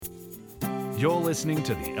You're listening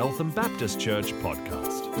to the Eltham Baptist Church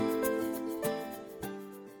podcast.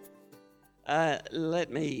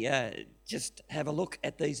 Let me just have a look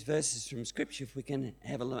at these verses from Scripture, if we can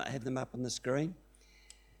have them up on the screen.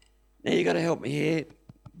 Now, you've got to help me here.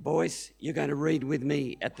 Boys, you're going to read with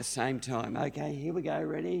me at the same time. Okay, here we go.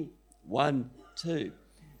 Ready? 1, 2.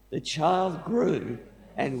 The child grew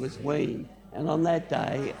and was weaned, and on that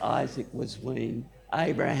day Isaac was weaned.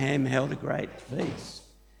 Abraham held a great feast.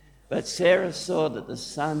 But Sarah saw that the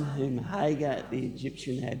son whom Hagar the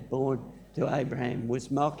Egyptian had borne to Abraham was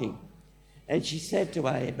mocking. And she said to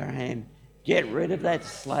Abraham, "Get rid of that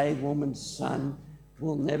slave woman's son, who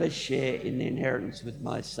will never share in the inheritance with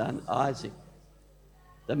my son Isaac."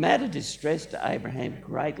 The matter distressed Abraham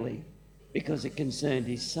greatly because it concerned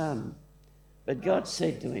his son. But God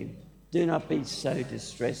said to him, "Do not be so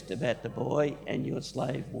distressed about the boy and your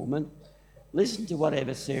slave woman. Listen to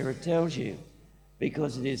whatever Sarah tells you,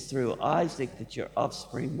 because it is through Isaac that your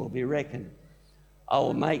offspring will be reckoned. I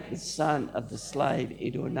will make the son of the slave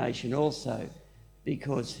into a nation also,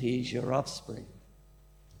 because he is your offspring."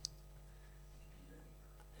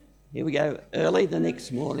 Here we go. Early the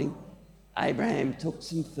next morning, Abraham took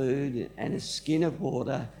some food and a skin of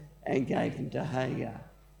water and gave them to Hagar.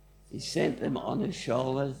 He sent them on her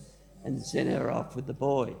shoulders and sent her off with the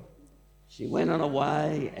boy. She went on her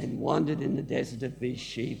way and wandered in the desert of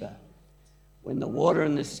Beersheba. When the water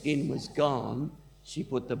in the skin was gone, she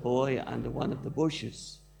put the boy under one of the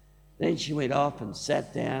bushes. Then she went off and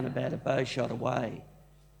sat down about a bowshot away,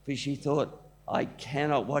 for she thought, "I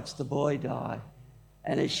cannot watch the boy die."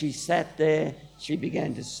 And as she sat there, she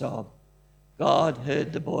began to sob. God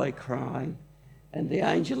heard the boy crying, and the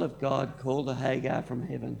angel of God called to Hagar from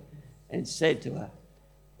heaven and said to her,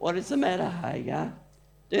 "What is the matter, Hagar?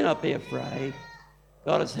 Do not be afraid.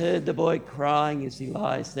 God has heard the boy crying as he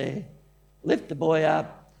lies there. Lift the boy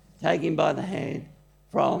up, take him by the hand,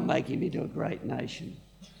 for I will make him into a great nation."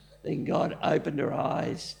 Then God opened her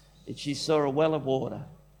eyes, and she saw a well of water.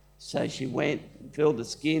 So she went and filled the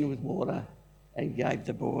skin with water and gave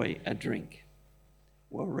the boy a drink.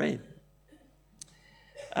 Well read.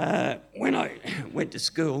 When I went to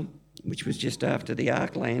school, which was just after the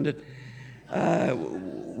Ark landed, I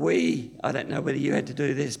don't know whether you had to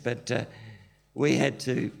do this, but we had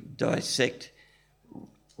to dissect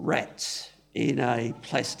rats in a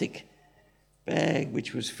plastic bag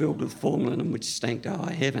which was filled with formalin and which stank to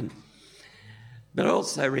high heaven. But I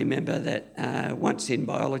also remember that once in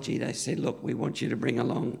biology they said, "Look, we want you to bring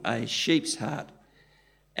along a sheep's heart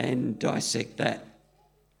and dissect that."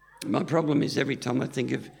 My problem is every time I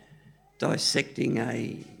think of dissecting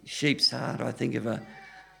a sheep's heart, I think of a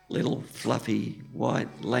little fluffy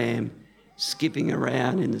white lamb skipping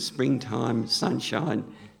around in the springtime sunshine,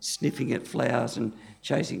 sniffing at flowers and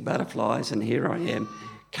chasing butterflies, and here I am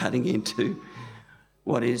cutting into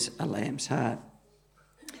what is a lamb's heart.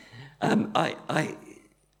 I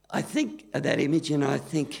think of that image, and I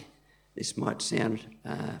think this might sound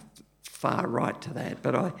far right to that,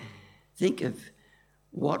 but I think of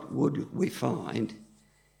what would we find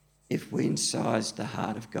if we incised the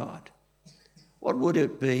heart of God? What would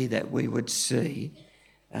it be that we would see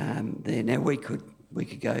there? Now, we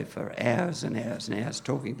could go for hours and hours and hours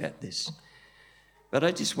talking about this, but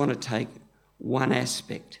I just want to take one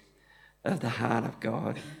aspect of the heart of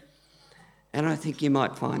God, and I think you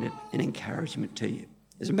might find it an encouragement to you.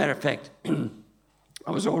 As a matter of fact,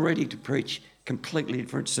 I was all ready to preach a completely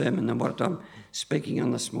different sermon than what I'm speaking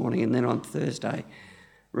on this morning, and then on Thursday,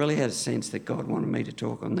 really had a sense that God wanted me to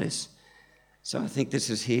talk on this. So I think this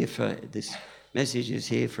message is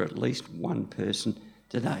here for at least one person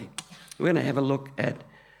today. We're going to have a look at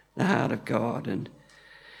the heart of God and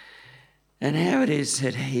how it is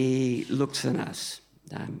that he looks at us.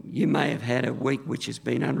 You may have had a week which has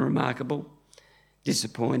been unremarkable,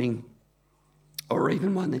 disappointing, or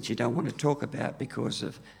even one that you don't want to talk about because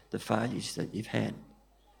of the failures that you've had.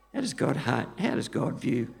 How does God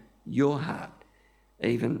view your heart,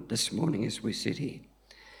 even this morning as we sit here?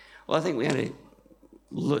 Well, I think we're going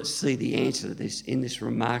to see the answer to this in this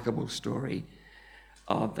remarkable story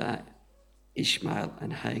of Ishmael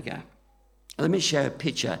and Hagar. Let me show a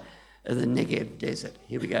picture of the Negev desert.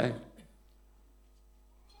 Here we go.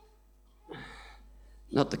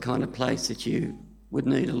 Not the kind of place that you would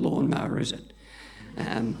need a lawnmower, is it?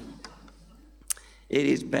 It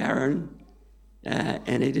is barren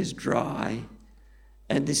and it is dry,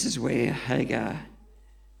 and this is where Hagar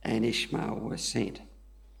and Ishmael were sent.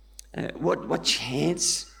 What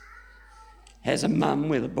chance has a mum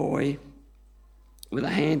with a boy with a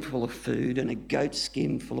handful of food and a goat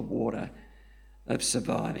skin full of water of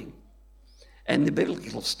surviving? And the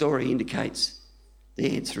biblical story indicates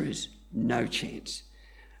the answer is no chance.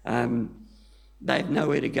 They have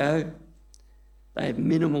nowhere to go. They have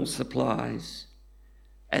minimal supplies.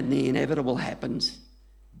 And the inevitable happens.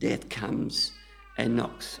 Death comes and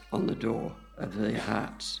knocks on the door of their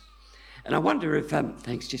hearts. And I wonder if,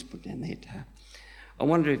 thanks, just put down there, Tar. I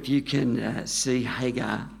wonder if you can see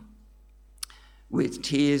Hagar with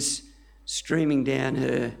tears streaming down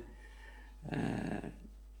her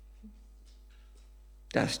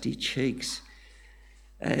dusty cheeks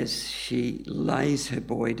as she lays her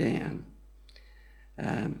boy down,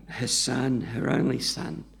 her son, her only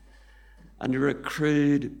son, under a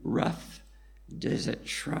crude, rough desert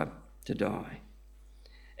shrub to die.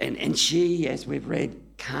 And she, as we've read,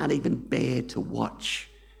 can't even bear to watch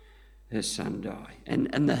her son die.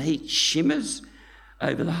 And the heat shimmers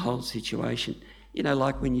over the whole situation. You know,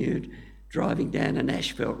 like when you're driving down an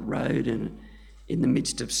asphalt road and in the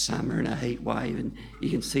midst of summer and a heat wave, and you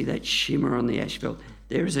can see that shimmer on the asphalt.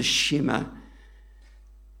 There is a shimmer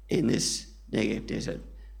in this Negev desert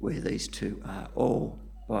where these two are all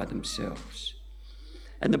by themselves.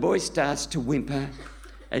 And the boy starts to whimper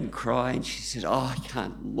and cry, and she says, "Oh, I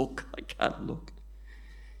can't look.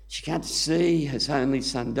 She can't see his only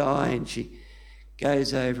son die, and she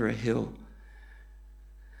goes over a hill,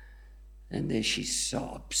 and there she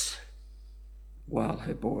sobs while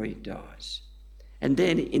her boy dies. And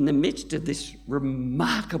then in the midst of this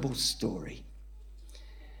remarkable story,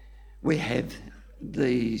 we have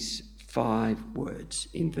these 5 words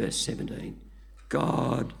in verse 17.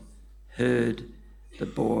 God heard the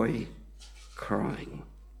boy crying.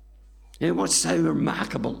 Now, what's so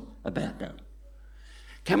remarkable about that?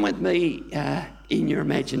 Come with me in your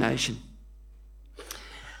imagination.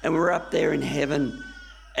 And we're up there in heaven,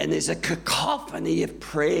 and there's a cacophony of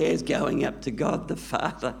prayers going up to God the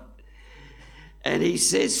Father. And he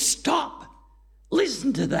says, "Stop,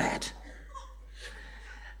 listen to that."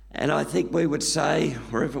 And I think we would say,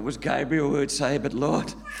 or if it was Gabriel, we would say, "But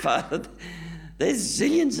Lord, Father, there's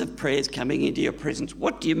zillions of prayers coming into your presence.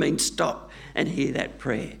 What do you mean stop and hear that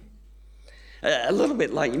prayer?" A little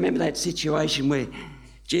bit like, you remember that situation where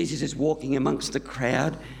Jesus is walking amongst the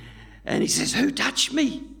crowd and he says, "Who touched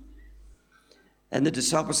me?" And the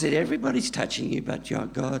disciples said, "Everybody's touching you," but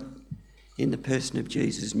God, in the person of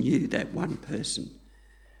Jesus, knew that one person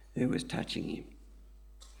who was touching him.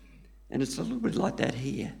 And it's a little bit like that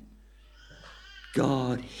here.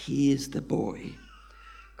 God hears the boy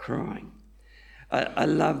crying. I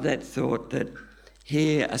love that thought that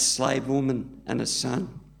here a slave woman and a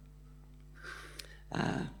son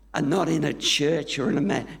are not in a church or in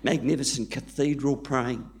a magnificent cathedral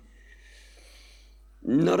praying,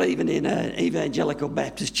 not even in an evangelical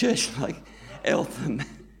Baptist church like Eltham,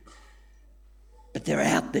 but they're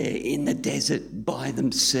out there in the desert by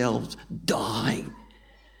themselves, dying.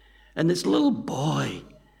 And this little boy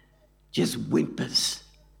just whimpers,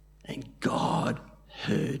 and God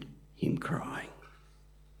heard him crying.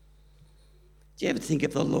 Do you ever think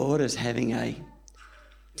of the Lord as having a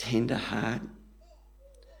tender heart?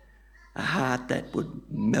 A heart that would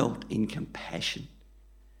melt in compassion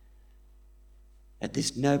at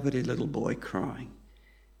this nobody little boy crying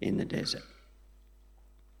in the desert.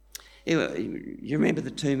 You remember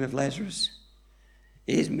the tomb of Lazarus?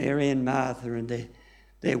 Here's Mary and Martha, and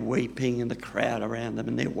they're weeping, and the crowd around them,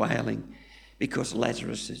 and they're wailing because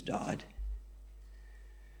Lazarus has died.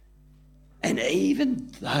 And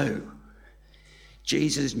even though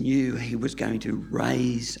Jesus knew he was going to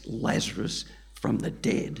raise Lazarus from the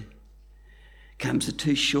dead, comes the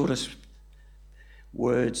 2 shortest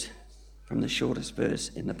words from the shortest verse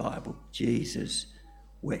in the Bible. Jesus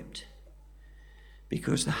wept.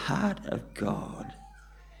 Because the heart of God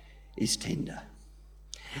is tender.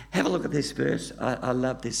 Have a look at this verse. I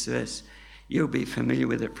love this verse. You'll be familiar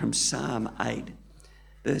with it from Psalm 8,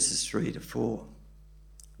 verses 3 to 4.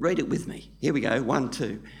 Read it with me. Here we go, 1,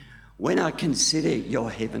 2. When I consider your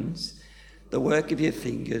heavens, the work of your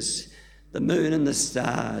fingers, the moon and the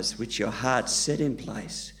stars which your heart set in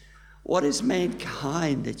place, what is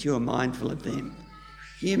mankind that you are mindful of them?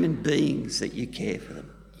 Human beings that you care for them.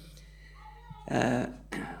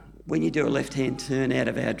 When you do a left-hand turn out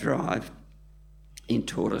of our drive, in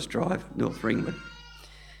Tortoise Drive, North Ringwood,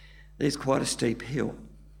 there's quite a steep hill.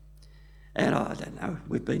 And I don't know,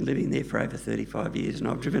 we've been living there for over 35 years and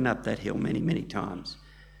I've driven up that hill many, many times.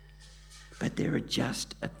 But there are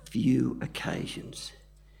just a few occasions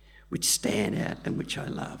which stand out and which I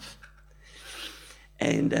love.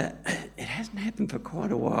 And it hasn't happened for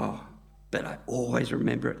quite a while, but I always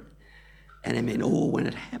remember it. And I'm in awe when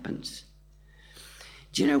it happens.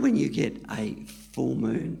 Do you know when you get a full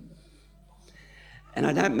moon? And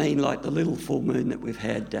I don't mean like the little full moon that we've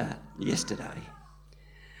had yesterday,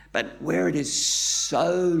 But where it is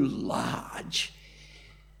so large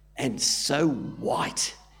and so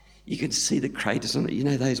white, you can see the craters on it. You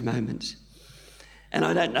know those moments. And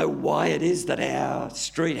I don't know why it is that our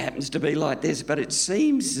street happens to be like this, but it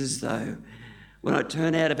seems as though when I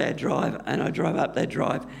turn out of our drive and I drive up that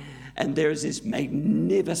drive and there is this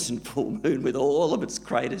magnificent full moon with all of its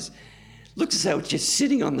craters, looks as though it's just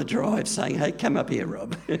sitting on the drive saying, hey, come up here,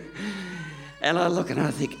 Rob. And I look and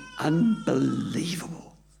I think,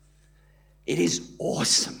 unbelievable. It is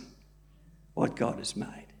awesome what God has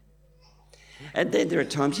made. And then there are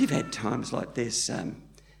times, you've had times like this,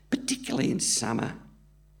 particularly in summer,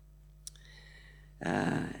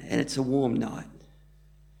 and it's a warm night,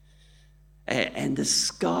 and the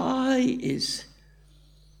sky is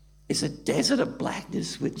a desert of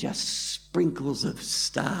blackness with just sprinkles of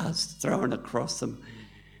stars thrown across them,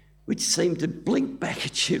 which seem to blink back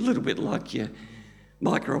at you a little bit like your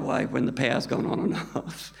microwave when the power's gone on and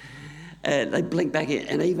off. They blink back,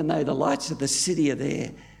 and even though the lights of the city are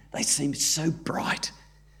there, they seem so bright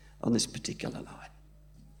on this particular night.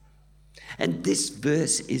 And this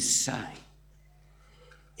verse is saying,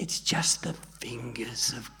 it's just the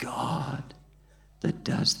fingers of God that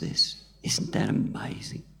does this. Isn't that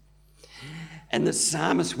amazing? And the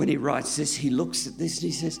psalmist, when he writes this, he looks at this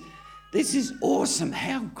and he says, this is awesome.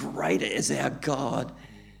 How great is our God,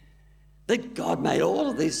 that God made all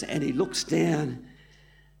of this. And he looks down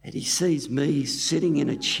and he sees me sitting in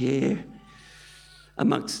a chair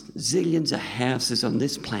amongst zillions of houses on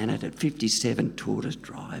this planet at 57 Tortoise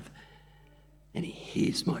Drive. And he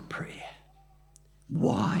hears my prayer.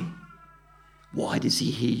 Why? Why does he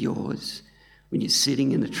hear yours? When you're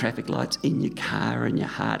sitting in the traffic lights in your car and your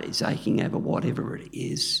heart is aching over whatever it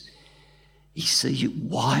is, he sees you.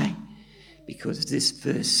 Why? Because this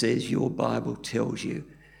verse says, your Bible tells you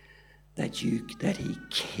that he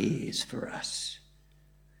cares for us.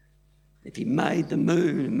 If he made the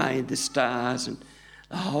moon and made the stars and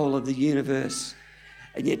the whole of the universe,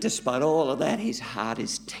 and yet despite all of that, his heart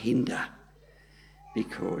is tender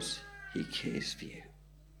because he cares for you.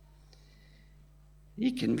 Are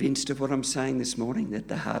you convinced of what I'm saying this morning, that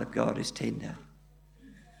the heart of God is tender?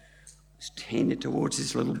 It's tender towards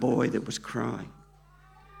this little boy that was crying,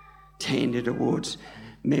 tender towards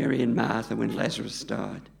Mary and Martha when Lazarus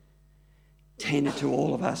died, tender to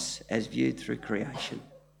all of us as viewed through creation.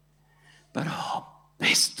 But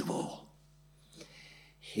best of all,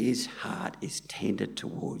 his heart is tender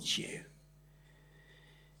towards you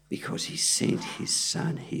because he sent his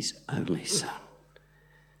son, his only son,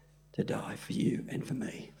 to die for you and for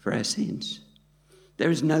me, for our sins. There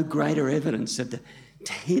is no greater evidence of the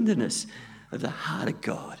tenderness of the heart of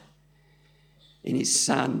God in his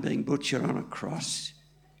son being butchered on a cross,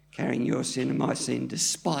 carrying your sin and my sin,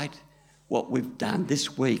 despite what we've done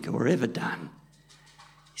this week or ever done.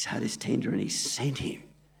 His heart is tender and he sent him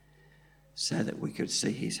so that we could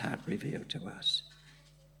see his heart revealed to us.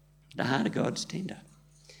 The heart of God's tender.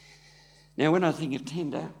 Now, when I think of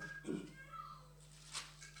tender,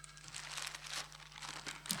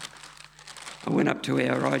 I went up to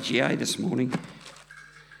our IGA this morning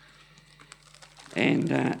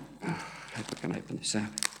and I hope I can open this up.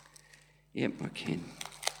 Yep, I can.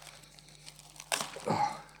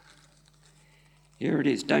 Oh. Here it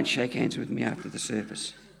is. Don't shake hands with me after the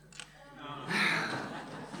service.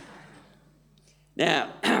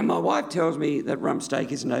 Now, my wife tells me that rump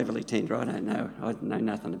steak isn't overly tender. I don't know. I know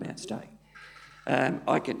nothing about steak.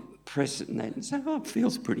 I can press it in that and say, oh, it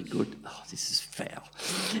feels pretty good. Oh, this is foul.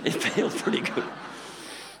 It feels pretty good.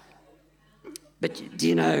 But do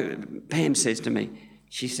you know, Pam says to me,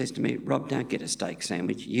 Rob, don't get a steak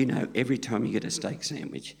sandwich. You know, every time you get a steak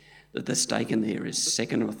sandwich, that the steak in there is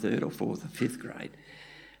second or third or fourth or fifth grade,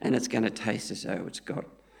 and it's going to taste as though it's got,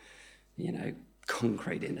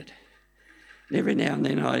 concrete in it. And every now and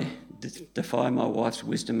then I defy my wife's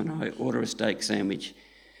wisdom and I order a steak sandwich,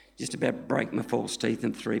 just about break my false teeth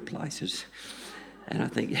in 3 places. And I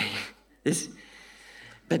think,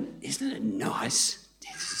 but isn't it nice?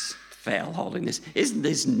 This is foul holding this. Isn't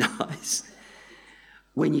this nice?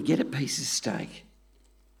 When you get a piece of steak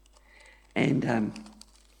and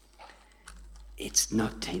it's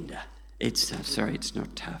not tender. It's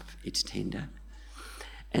not tough. It's tender.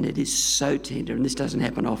 And it is so tender, and this doesn't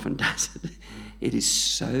happen often, does it? It is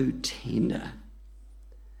so tender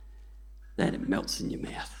that it melts in your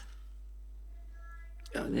mouth.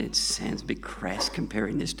 Oh, it sounds a bit crass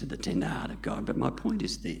comparing this to the tender heart of God, but my point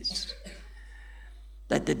is this,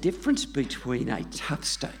 that the difference between a tough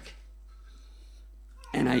steak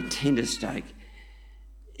and a tender steak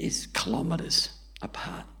is kilometres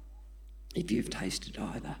apart, if you've tasted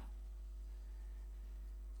either.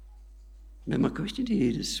 But my question to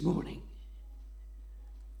you this morning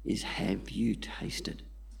is, have you tasted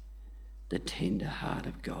the tender heart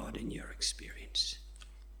of God in your experience?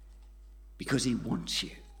 Because he wants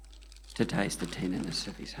you to taste the tenderness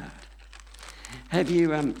of his heart. Have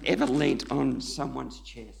you ever leant on someone's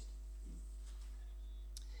chest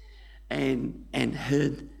and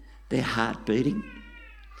heard their heart beating?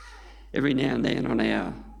 Every now and then on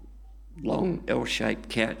our long L-shaped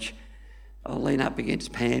couch, I'll lean up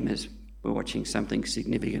against Pam as we're watching something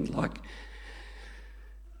significant like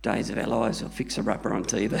Days of Our Lives or Fixer Upper on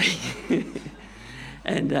TV.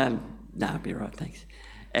 And, no, I'll be right, thanks.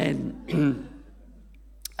 And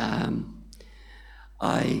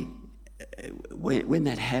when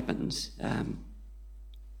that happens,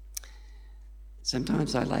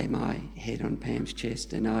 sometimes I lay my head on Pam's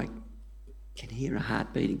chest and I can hear a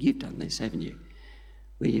heart beating. You've done this, haven't you?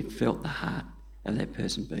 Where you've felt the heart of that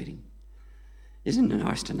person beating. Isn't it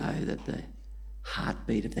nice to know that the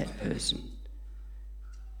heartbeat of that person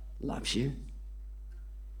loves you?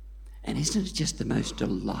 And isn't it just the most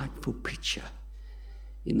delightful picture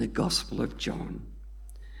in the Gospel of John,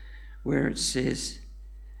 where it says,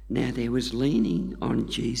 now there was leaning on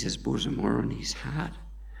Jesus' bosom or on his heart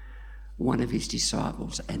one of his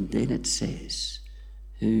disciples, and then it says,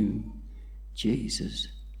 whom Jesus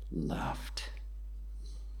loved.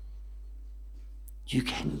 You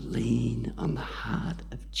can lean on the heart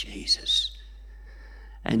of Jesus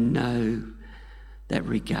and know that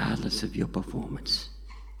regardless of your performance,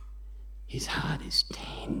 his heart is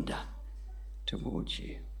tender towards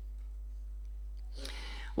you.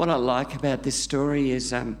 What I like about this story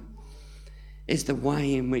is the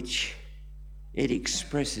way in which it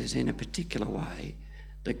expresses in a particular way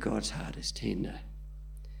that God's heart is tender.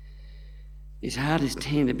 His heart is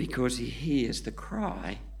tender because he hears the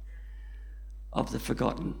cry of the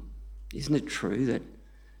forgotten. Isn't it true that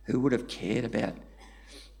who would have cared about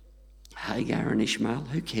Hagar and Ishmael?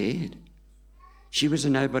 Who cared? She was a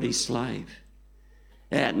nobody's slave,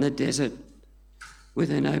 out in the desert with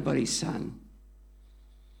her nobody's son.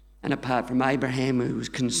 And apart from Abraham, who was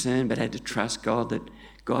concerned but had to trust God that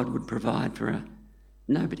God would provide for her,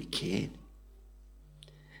 nobody cared.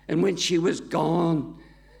 And when she was gone,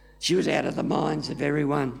 she was out of the minds of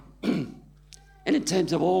everyone. And in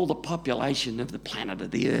terms of all the population of the planet of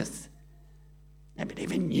the earth, nobody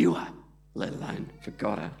even knew her, let alone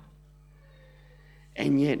forgot her.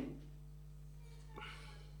 And yet,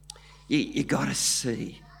 you got to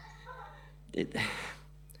see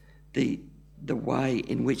the way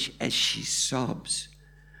in which, as she sobs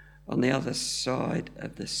on the other side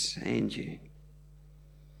of the sand dune,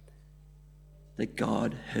 that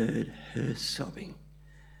God heard her sobbing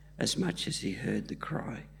as much as he heard the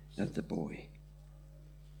cry of the boy.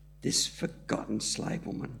 This forgotten slave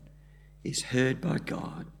woman is heard by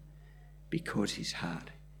God because his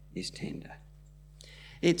heart is tender.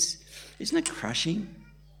 Isn't it crushing?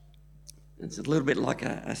 It's a little bit like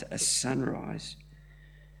a sunrise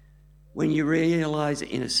when you realise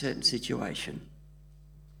in a certain situation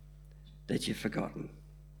that you've forgotten.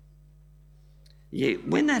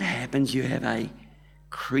 When that happens, you have a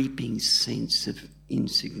creeping sense of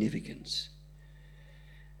insignificance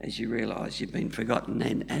as you realise you've been forgotten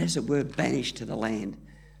and, as it were, banished to the land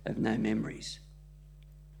of no memories.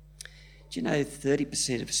 Do you know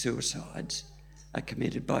 30% of suicides are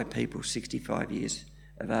committed by people 65 years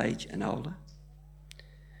of age and older?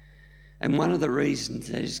 And one of the reasons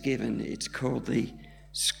that is given, it's called the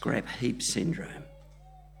scrap heap syndrome,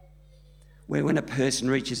 where when a person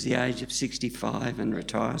reaches the age of 65 and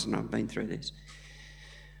retires, and I've been through this,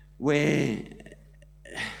 where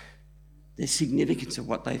the significance of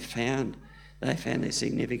what they found their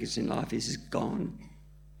significance in life is gone.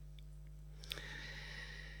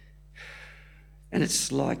 And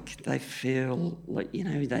it's like they feel like,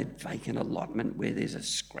 that vacant allotment where there's a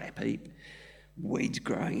scrap heap, weeds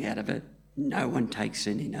growing out of it, no one takes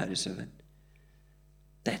any notice of it.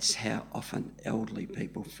 That's how often elderly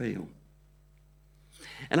people feel.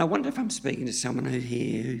 And I wonder if I'm speaking to someone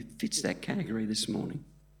who fits that category this morning.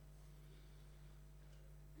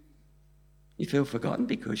 You feel forgotten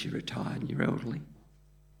because you're retired and you're elderly.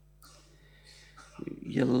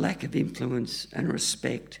 Your lack of influence and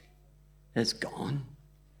respect has gone.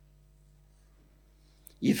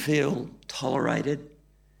 You feel tolerated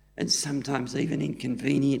and sometimes even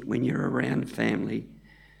inconvenient when you're around family,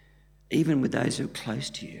 even with those who are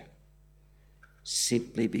close to you,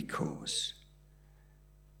 simply because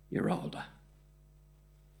you're older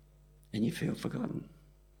and you feel forgotten.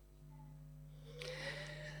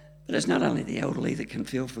 But it's not only the elderly that can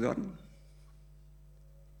feel forgotten.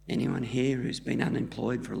 Anyone here who's been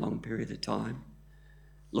unemployed for a long period of time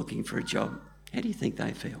looking for a job. How do you think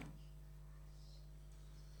they feel?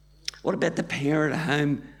 What about the parent at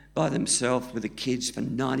home by themselves with the kids for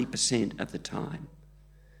 90% of the time?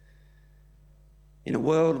 In a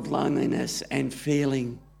world of loneliness and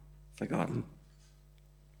feeling forgotten.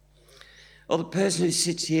 Or the person who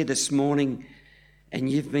sits here this morning and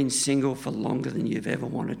you've been single for longer than you've ever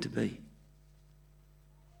wanted to be,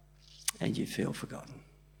 and you feel forgotten.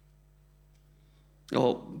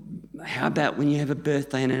 Or how about when you have a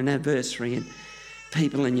birthday and an anniversary and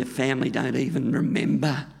people in your family don't even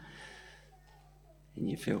remember, and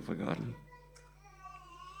you feel forgotten?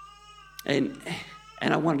 And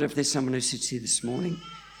I wonder if there's someone who sits here this morning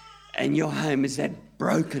and your home is that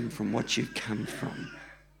broken from what you've come from,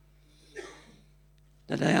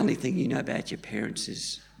 that the only thing you know about your parents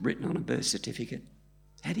is written on a birth certificate.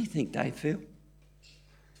 How do you think they feel?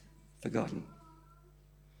 Forgotten.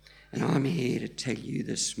 And I'm here to tell you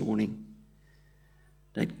this morning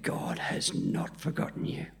that God has not forgotten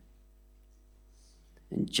you.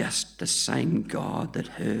 And just the same God that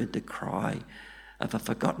heard the cry of a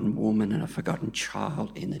forgotten woman and a forgotten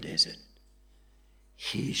child in the desert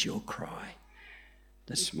hears your cry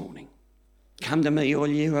this morning. Come to me, all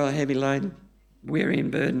you who are heavy laden, weary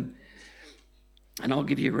and burdened, and I'll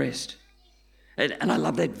give you rest. And I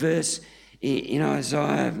love that verse in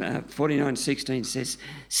Isaiah 49:16 says,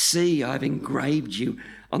 "See, I've engraved you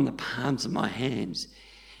on the palms of my hands."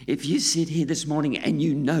 If you sit here this morning and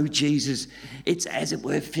you know Jesus, it's as it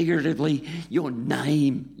were figuratively your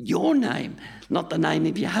name, not the name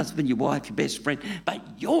of your husband, your wife, your best friend,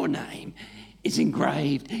 but your name is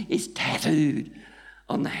engraved, is tattooed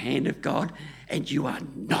on the hand of God, and you are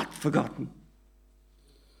not forgotten.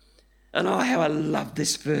 And oh, how I love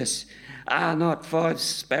this verse. Are not 5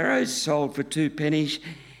 sparrows sold for 2 pennies,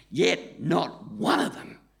 yet not one of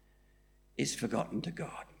them is forgotten to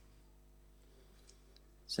God.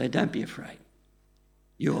 So don't be afraid.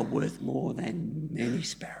 You are worth more than many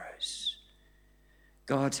sparrows.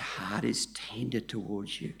 God's heart is tender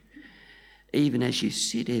towards you, even as you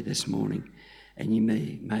sit here this morning and you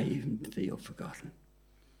may even feel forgotten.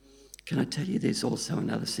 Can I tell you there's also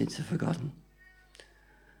another sense of forgotten?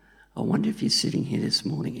 I wonder if you're sitting here this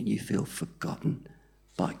morning and you feel forgotten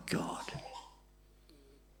by God.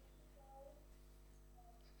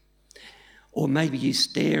 Or maybe you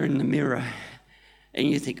stare in the mirror and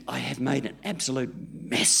you think, I have made an absolute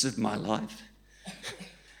mess of my life.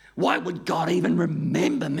 Why would God even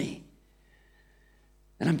remember me?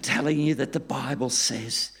 And I'm telling you that the Bible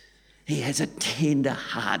says he has a tender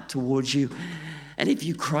heart towards you. And if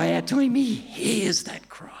you cry out to him, he hears that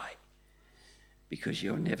cry because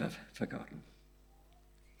you're never forgotten.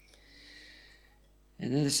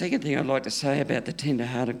 And then the second thing I'd like to say about the tender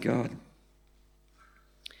heart of God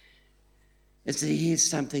is that he hears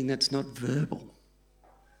something that's not verbal.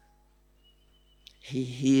 He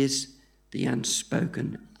hears the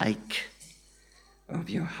unspoken ache of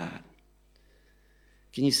your heart.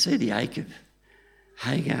 Can you see the ache of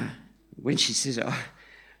Hagar when she says,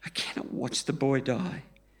 I cannot watch the boy die?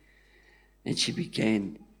 And she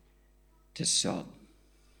began to sob.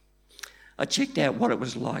 I checked out what it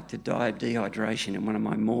was like to die of dehydration in one of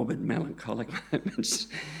my morbid melancholic moments.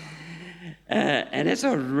 And as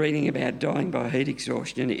I was reading about dying by heat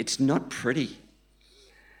exhaustion, it's not pretty.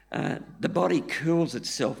 The body cools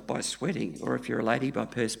itself by sweating, or if you're a lady, by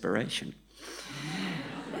perspiration.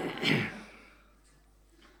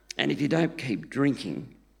 And if you don't keep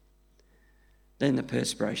drinking, then the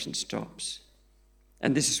perspiration stops.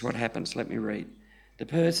 And this is what happens. Let me read. The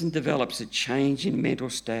person develops a change in mental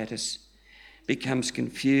status, becomes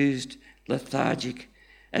confused, lethargic,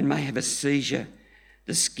 and may have a seizure.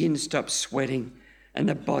 The skin stops sweating, and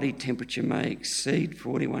the body temperature may exceed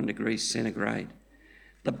 41 degrees centigrade.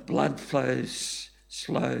 The blood flows,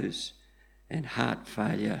 slows, and heart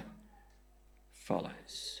failure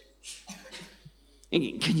follows.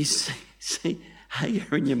 And can you see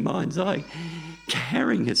Hagar in your mind's eye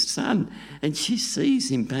carrying her son, and she sees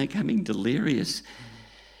him becoming delirious.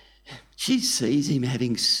 She sees him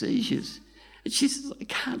having seizures. And she says, I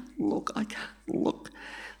can't look.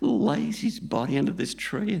 Lays his body under this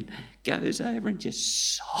tree and goes over and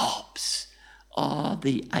just sobs. Oh,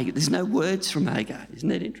 the ache. There's no words from Hagar. Isn't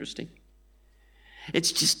that interesting?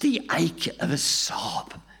 It's just the ache of a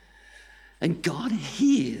sob. And God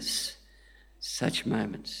hears such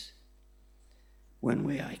moments when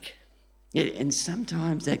we ache. And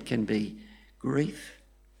sometimes that can be grief.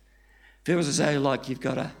 Feels as though like you've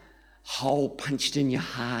got a hole punched in your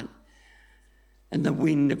heart and the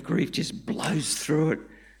wind of grief just blows through it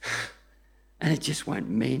and it just won't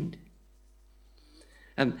mend.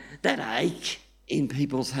 That ache in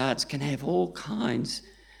people's hearts can have all kinds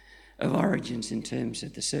of origins in terms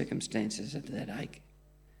of the circumstances of that ache.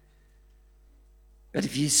 But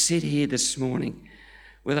if you sit here this morning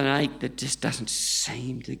with an ache that just doesn't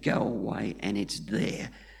seem to go away and it's there,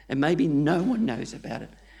 and maybe no one knows about it,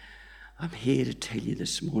 I'm here to tell you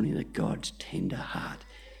this morning that God's tender heart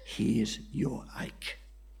hears your ache.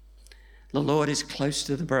 The Lord is close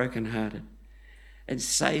to the brokenhearted and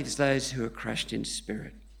saves those who are crushed in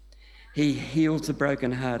spirit. He heals the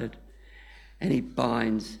brokenhearted and he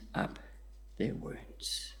binds up their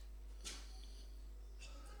wounds.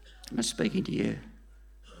 I'm speaking to you,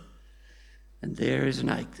 and there is an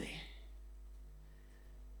ache there.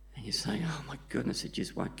 And you're saying, oh my goodness, it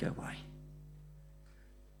just won't go away.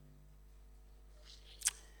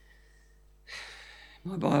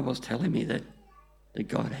 My Bible's telling me that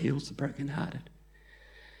God heals the brokenhearted.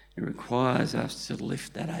 It requires us to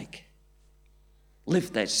lift that ache,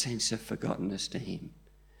 lift that sense of forgottenness to him,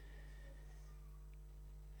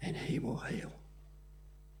 and he will heal.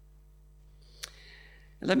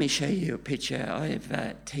 Let me show you a picture. I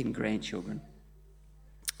have 10 grandchildren.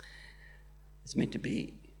 It's meant to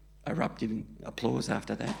be eruptive applause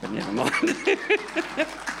after that, but never mind.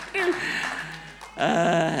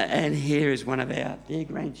 And here is one of our dear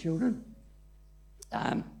grandchildren.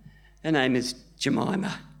 Her name is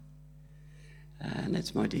Jemima. And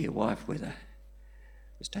that's my dear wife with her.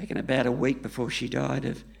 It was taken about a week before she died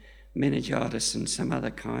of meningitis and some other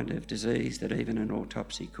kind of disease that even an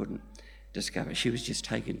autopsy couldn't discover. She was just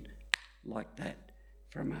taken like that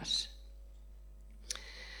from us.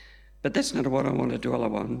 But that's not what I want to dwell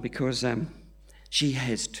on, because she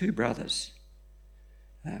has 2 brothers.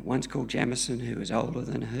 One's called Jamison, who is older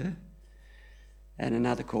than her, and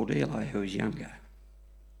another called Eli, who is younger.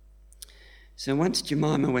 So once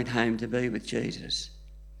Jemima went home to be with Jesus,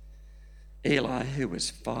 Eli, who was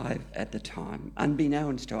 5 at the time,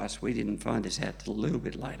 unbeknownst to us, we didn't find this out till a little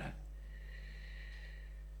bit later,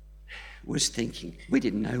 was thinking. We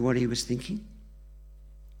didn't know what he was thinking.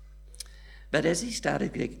 But as he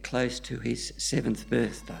started to get close to his 7th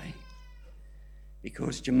birthday,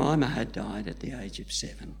 because Jemima had died at the age of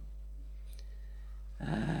 7,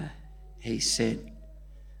 he said,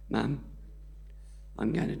 Mum,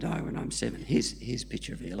 I'm going to die when I'm 7. Here's a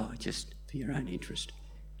picture of Eli, just for your own interest.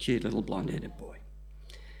 Cute little blonde-headed boy.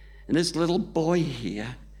 And this little boy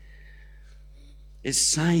here is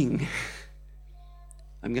saying,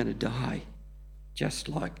 I'm going to die just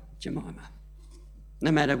like Jemima.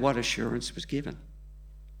 No matter what assurance was given.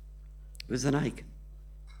 It was an ache.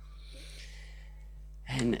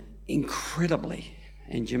 And incredibly,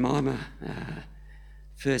 and Jemima,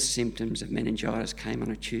 first symptoms of meningitis came on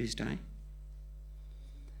a Tuesday.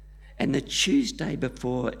 And the Tuesday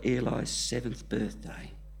before Eli's 7th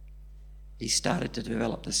birthday, he started to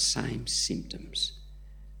develop the same symptoms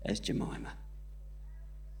as Jemima.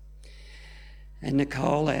 And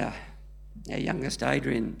Nicole, our youngest,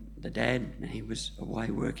 Adrian, the dad, he was away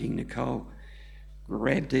working. Nicole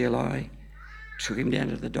grabbed Eli, took him down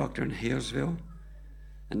to the doctor in Healesville,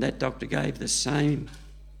 and that doctor gave the same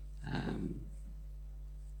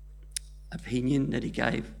opinion that he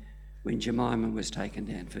gave when Jemima was taken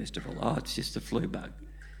down. First of all, oh, it's just a flu bug.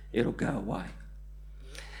 It'll go away.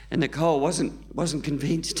 And Nicole wasn't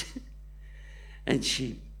convinced. And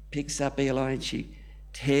she picks up Eli and she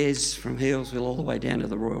tears from Healesville all the way down to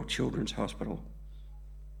the Royal Children's Hospital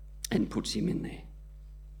and puts him in there.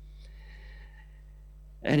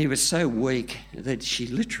 And he was so weak that she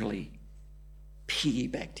literally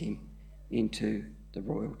piggybacked him into the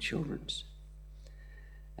Royal Children's.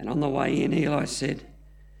 And on the way in, Eli said,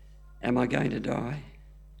 am I going to die?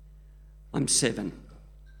 I'm 7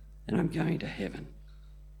 and I'm going to heaven.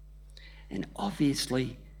 And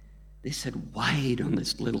obviously this had weighed on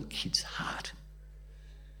this little kid's heart.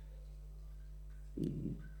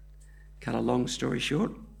 Cut a long story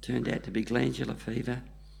short, turned out to be glandular fever,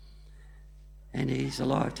 and he's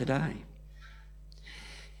alive today.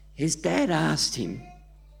 His dad asked him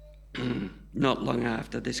not long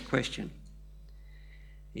after this question.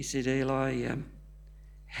 He said, Eli,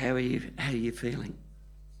 how are you feeling?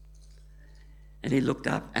 And he looked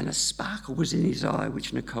up and a sparkle was in his eye,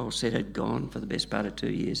 which Nicole said had gone for the best part of 2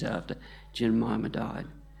 years after Jemima died.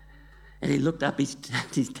 And he looked up, his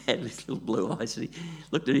dad, his little blue eyes, and he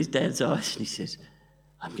looked at his dad's eyes and he says,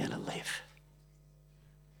 I'm going to live.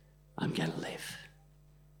 I'm going to live.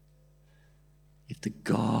 If the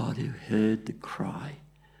God who heard the cry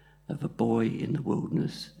of a boy in the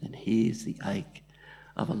wilderness and hears the ache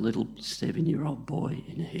of a little 7-year-old boy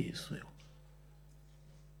in Healesville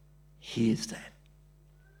hears that,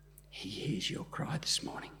 he hears your cry this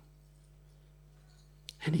morning.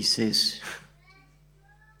 And he says,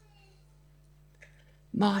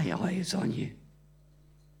 My eye is on you.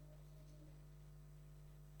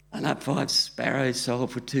 And up 5 sparrows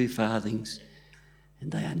sold for 2 farthings,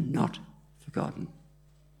 and they are not forgotten.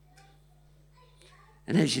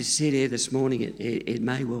 And as you sit here this morning, it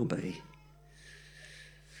may well be.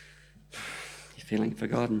 You're feeling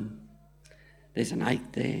forgotten. There's an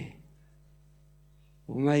ache there.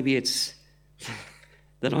 Or maybe it's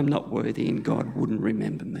that I'm not worthy and God wouldn't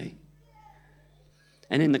remember me.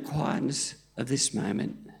 And in the quietness of this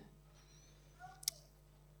moment,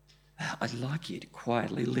 I'd like you to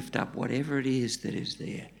quietly lift up whatever it is that is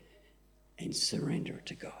there and surrender it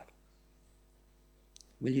to God.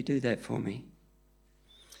 Will you do that for me?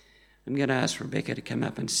 I'm going to ask Rebecca to come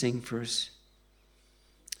up and sing for us.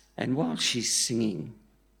 And while she's singing,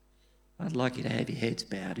 I'd like you to have your heads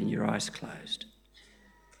bowed and your eyes closed,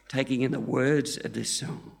 taking in the words of this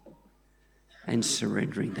song and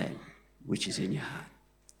surrendering that which is in your heart.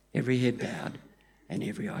 Every head bowed and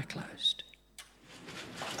every eye closed.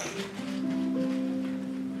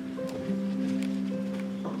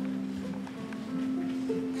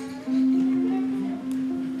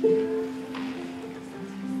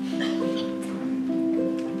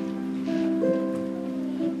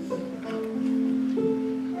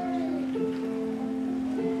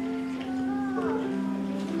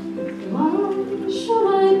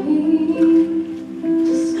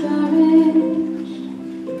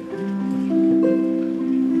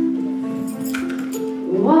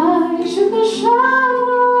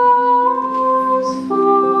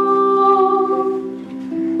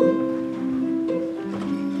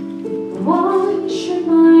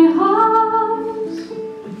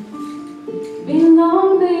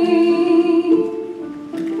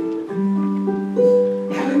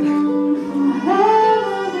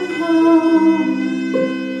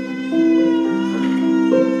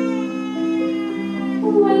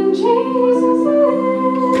 When Jesus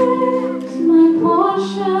is my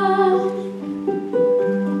portion,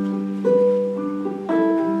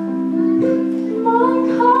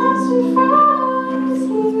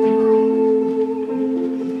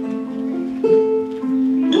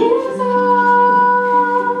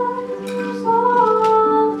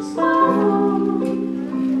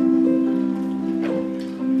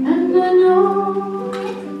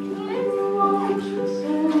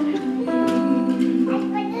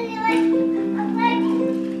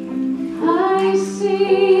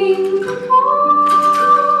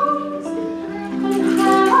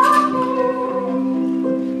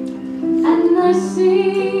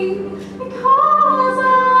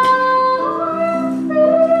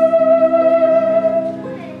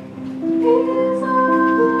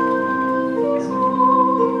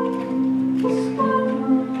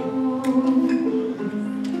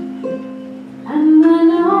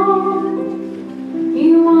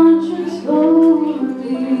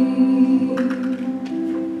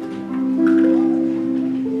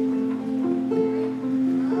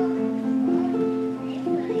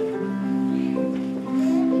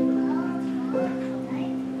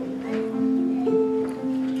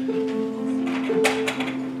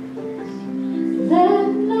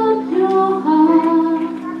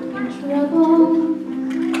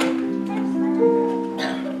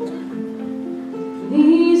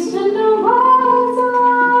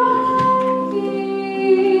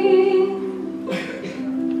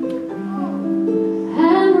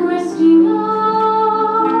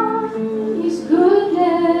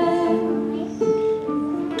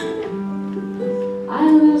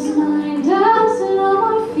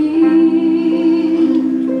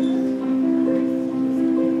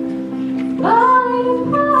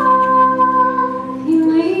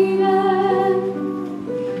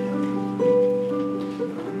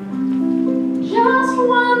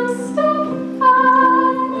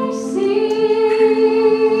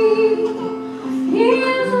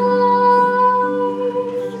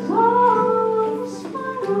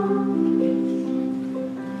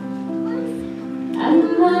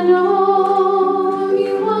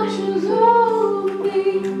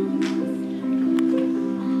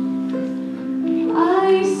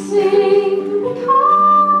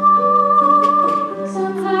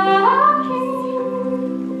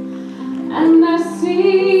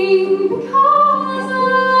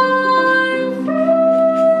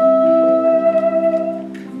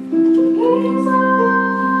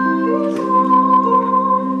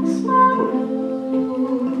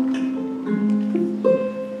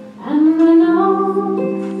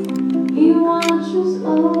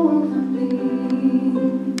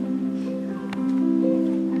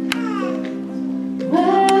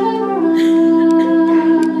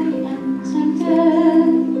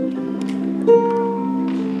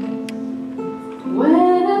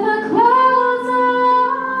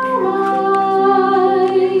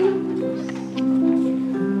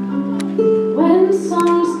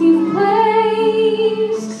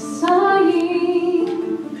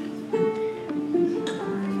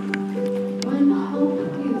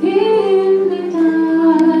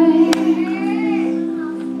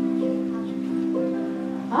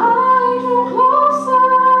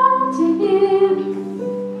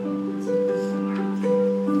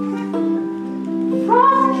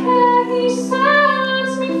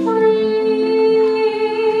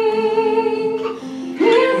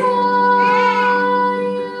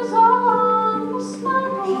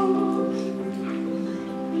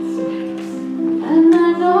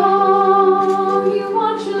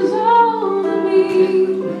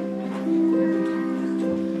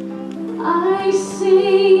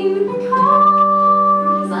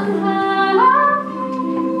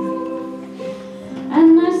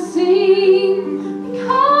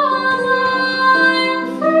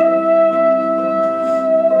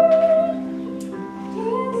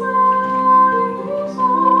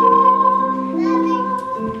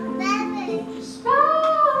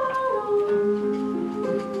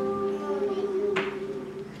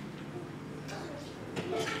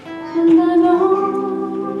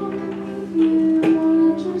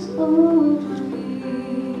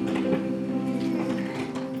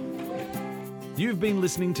 You've been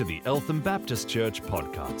listening to the Eltham Baptist Church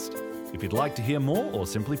podcast. If you'd like to hear more or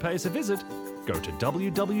simply pay us a visit, go to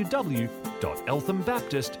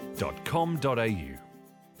www.elthambaptist.com.au.